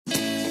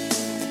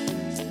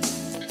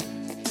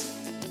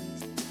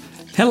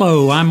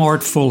Hello, I'm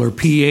Art Fuller,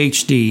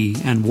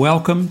 PhD, and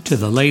welcome to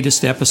the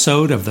latest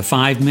episode of the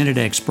 5-Minute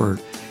Expert,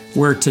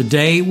 where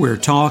today we're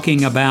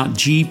talking about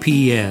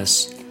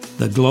GPS,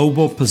 the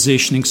Global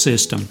Positioning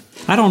System.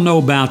 I don't know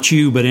about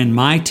you, but in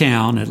my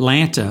town,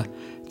 Atlanta,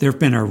 there have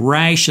been a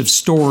rash of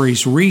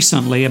stories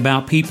recently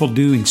about people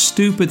doing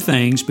stupid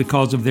things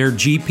because of their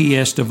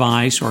GPS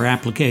device or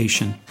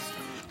application.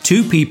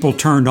 2 people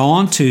turned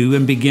onto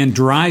and began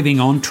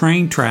driving on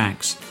train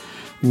tracks.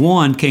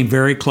 One came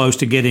very close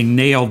to getting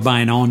nailed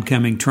by an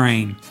oncoming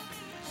train.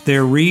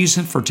 Their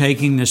reason for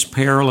taking this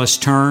perilous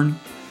turn?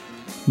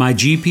 My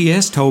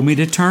GPS told me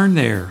to turn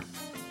there.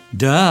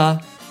 Duh!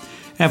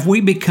 Have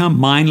we become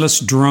mindless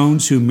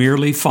drones who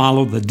merely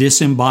follow the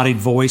disembodied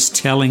voice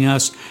telling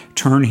us,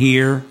 turn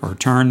here or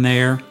turn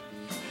there?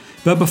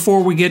 But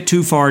before we get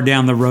too far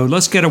down the road,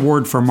 let's get a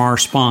word from our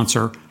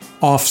sponsor,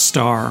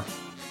 OffStar.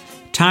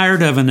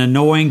 Tired of an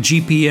annoying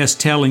GPS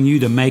telling you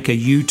to make a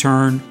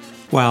U-turn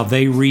while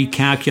they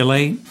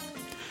recalculate?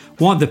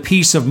 Want the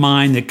peace of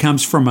mind that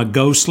comes from a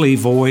ghostly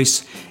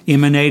voice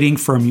emanating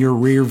from your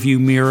rearview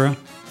mirror?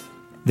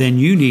 Then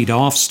you need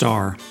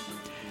OffStar.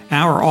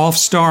 Our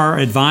OffStar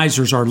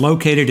advisors are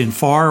located in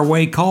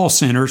faraway call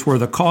centers where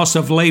the cost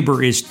of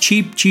labor is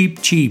cheap.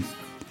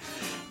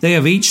 They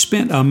have each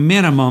spent a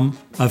minimum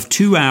of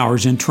 2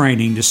 hours in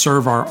training to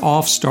serve our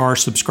OffStar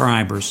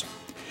subscribers.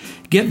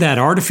 Get that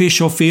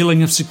artificial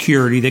feeling of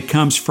security that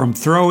comes from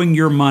throwing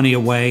your money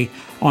away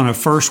on a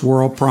first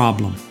world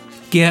problem.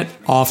 Get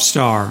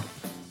OffStar.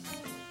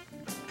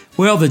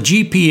 Well, the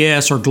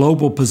GPS or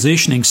Global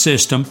Positioning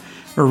System,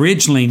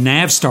 originally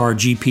Navstar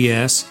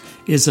GPS,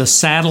 is a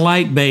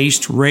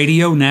satellite-based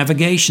radio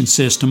navigation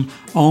system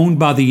owned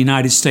by the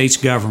United States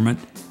government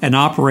and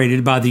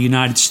operated by the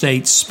United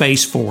States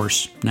Space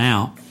Force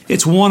now.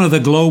 It's one of the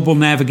global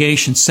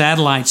navigation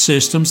satellite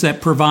systems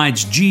that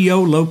provides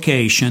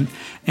geolocation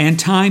and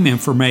time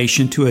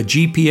information to a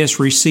GPS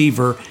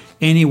receiver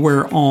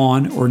anywhere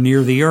on or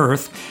near the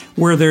Earth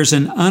where there's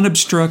an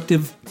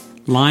unobstructed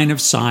line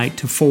of sight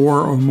to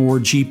 4 or more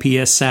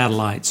GPS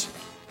satellites.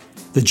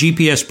 The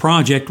GPS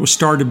project was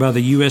started by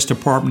the U.S.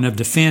 Department of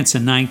Defense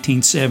in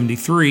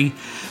 1973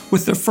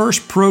 with the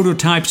first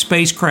prototype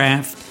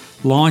spacecraft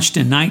launched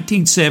in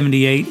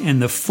 1978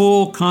 and the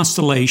full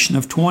constellation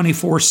of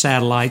 24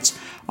 satellites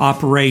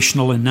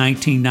operational in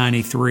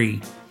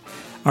 1993.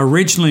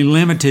 Originally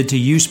limited to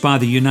use by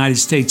the United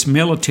States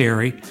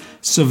military,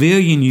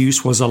 civilian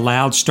use was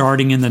allowed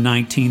starting in the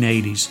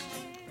 1980s.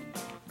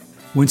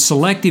 When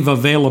selective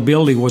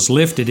availability was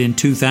lifted in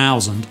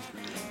 2000,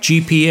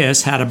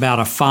 GPS had about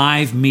a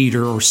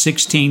 5-meter or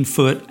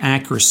 16-foot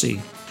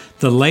accuracy.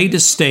 The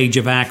latest stage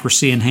of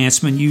accuracy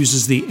enhancement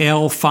uses the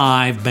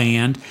L5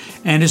 band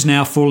and is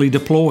now fully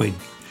deployed.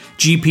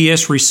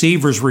 GPS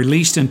receivers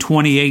released in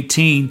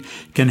 2018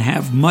 can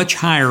have much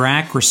higher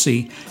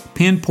accuracy,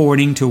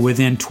 pinpointing to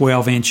within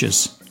 12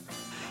 inches.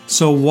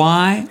 So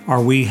why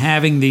are we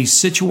having these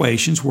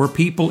situations where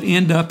people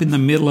end up in the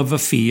middle of a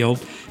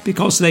field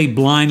because they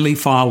blindly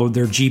followed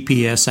their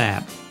GPS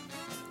app?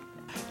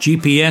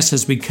 GPS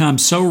has become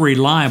so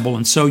reliable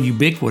and so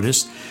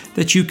ubiquitous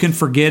that you can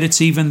forget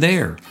it's even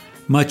there,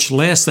 much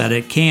less that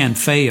it can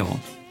fail.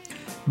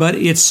 But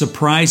it's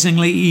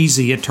surprisingly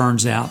easy, it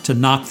turns out, to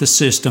knock the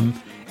system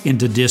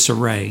into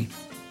disarray.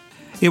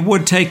 It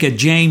would take a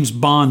James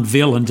Bond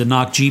villain to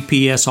knock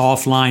GPS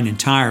offline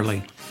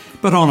entirely,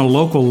 but on a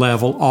local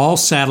level, all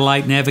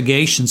satellite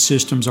navigation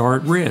systems are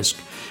at risk.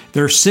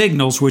 Their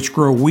signals, which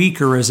grow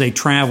weaker as they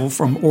travel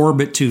from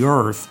orbit to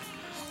Earth,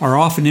 are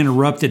often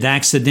interrupted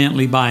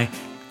accidentally by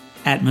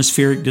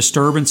atmospheric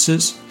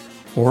disturbances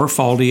or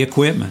faulty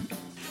equipment.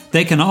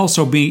 They can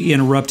also be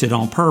interrupted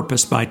on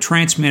purpose by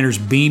transmitters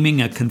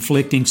beaming a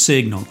conflicting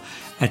signal,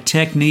 a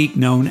technique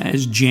known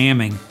as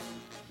jamming.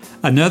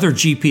 Another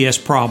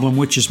GPS problem,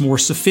 which is more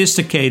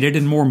sophisticated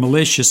and more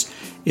malicious,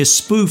 is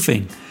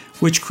spoofing,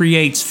 which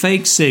creates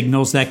fake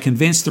signals that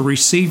convince the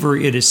receiver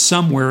it is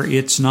somewhere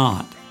it's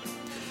not.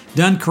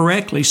 Done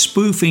correctly,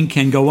 spoofing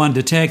can go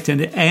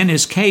undetected and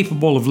is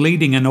capable of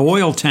leading an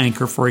oil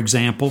tanker, for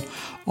example,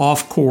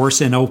 off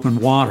course in open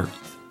water.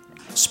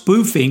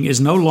 Spoofing is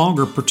no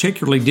longer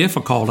particularly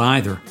difficult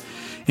either.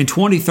 In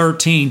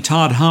 2013,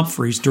 Todd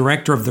Humphreys,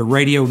 director of the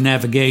Radio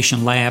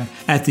Navigation Lab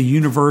at the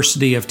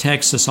University of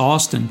Texas,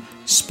 Austin,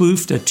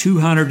 spoofed a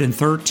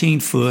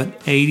 213-foot,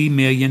 $80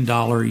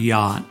 million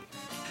yacht.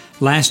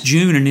 Last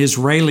June, an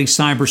Israeli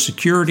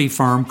cybersecurity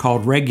firm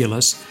called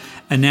Regulus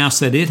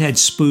announced that it had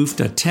spoofed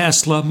a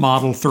Tesla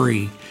Model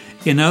 3.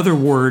 In other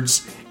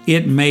words,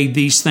 it made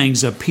these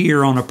things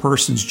appear on a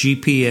person's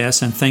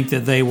GPS and think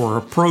that they were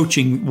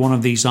approaching one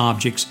of these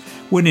objects,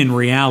 when in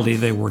reality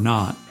they were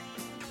not.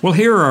 Well,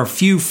 here are a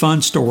few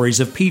fun stories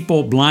of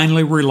people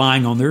blindly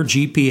relying on their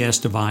GPS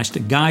device to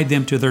guide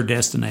them to their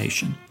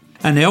destination.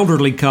 An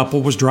elderly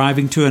couple was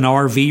driving to an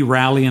RV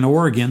rally in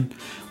Oregon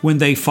when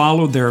they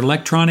followed their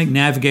electronic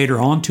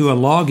navigator onto a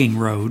logging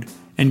road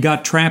and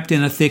got trapped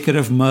in a thicket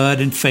of mud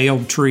and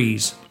failed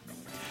trees.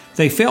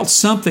 They felt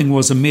something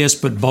was amiss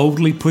but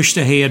boldly pushed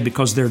ahead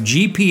because their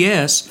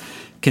GPS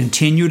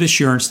continued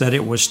assurance that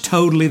it was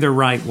totally the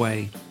right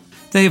way.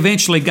 They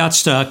eventually got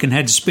stuck and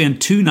had to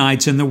spend 2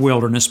 nights in the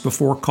wilderness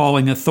before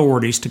calling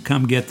authorities to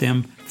come get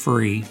them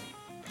free.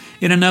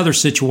 In another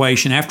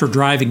situation, after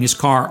driving his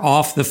car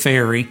off the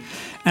ferry,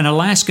 an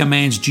Alaska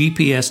man's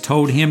GPS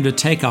told him to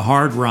take a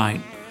hard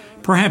right,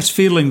 perhaps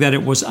feeling that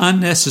it was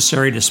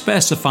unnecessary to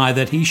specify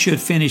that he should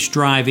finish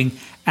driving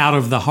out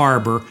of the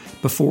harbor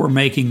before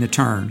making the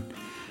turn.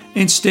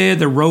 Instead,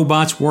 the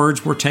robot's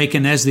words were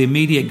taken as the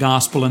immediate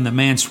gospel, and the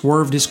man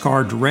swerved his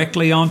car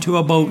directly onto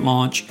a boat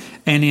launch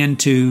and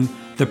into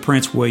the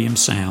Prince William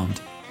Sound.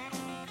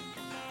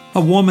 A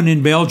woman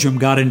in Belgium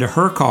got into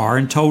her car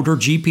and told her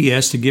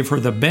GPS to give her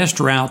the best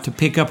route to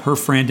pick up her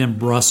friend in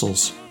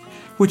Brussels,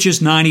 which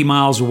is 90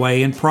 miles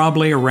away and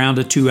probably around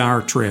a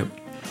 2-hour trip.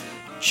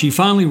 She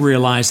finally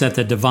realized that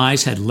the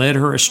device had led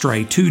her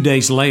astray 2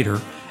 days later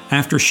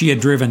after she had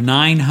driven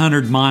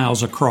 900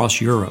 miles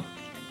across Europe.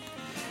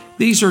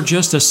 These are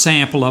just a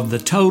sample of the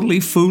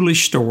totally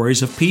foolish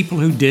stories of people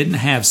who didn't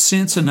have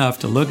sense enough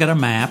to look at a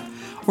map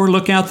or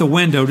look out the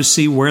window to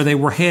see where they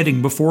were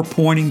heading before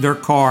pointing their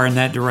car in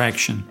that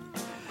direction.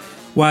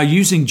 While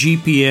using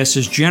GPS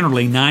is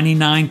generally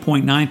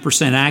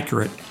 99.9%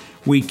 accurate,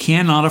 we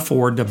cannot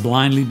afford to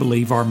blindly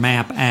believe our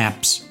map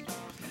apps.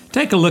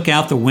 Take a look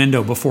out the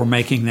window before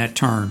making that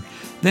turn.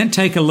 Then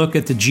take a look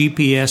at the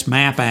GPS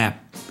map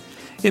app.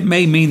 It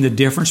may mean the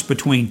difference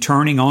between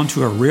turning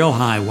onto a real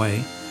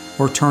highway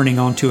or turning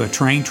onto a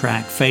train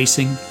track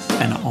facing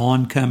an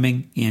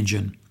oncoming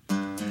engine.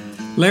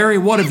 Larry,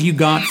 what have you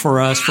got for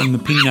us from the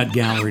Peanut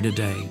Gallery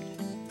today?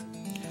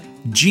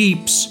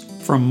 Jeeps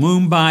from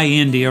Mumbai,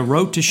 India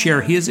wrote to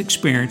share his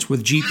experience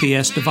with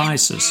GPS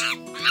devices.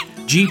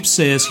 Jeep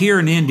says, here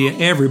in India,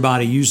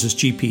 everybody uses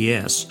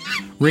GPS.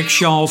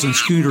 Rickshaws and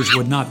scooters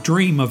would not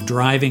dream of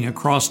driving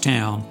across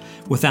town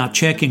without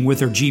checking with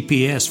their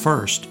GPS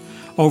first.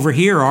 Over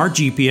here, our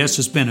GPS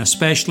has been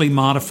especially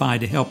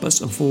modified to help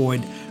us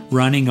avoid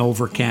running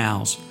over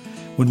cows.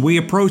 When we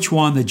approach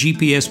one, the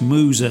GPS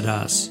moves at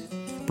us.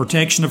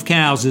 Protection of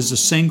cows is the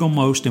single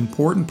most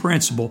important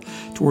principle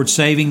towards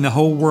saving the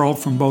whole world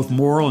from both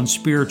moral and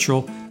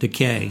spiritual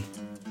decay.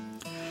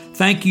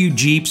 Thank you,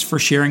 Jeeps, for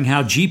sharing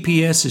how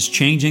GPS is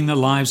changing the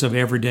lives of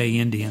everyday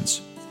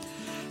Indians.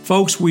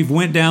 Folks, we've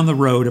went down the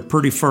road a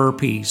pretty fur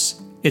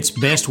piece. It's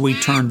best we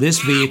turn this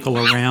vehicle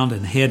around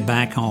and head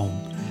back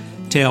home.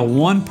 Tell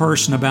one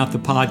person about the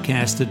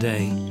podcast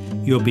today.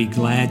 You'll be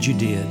glad you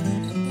did.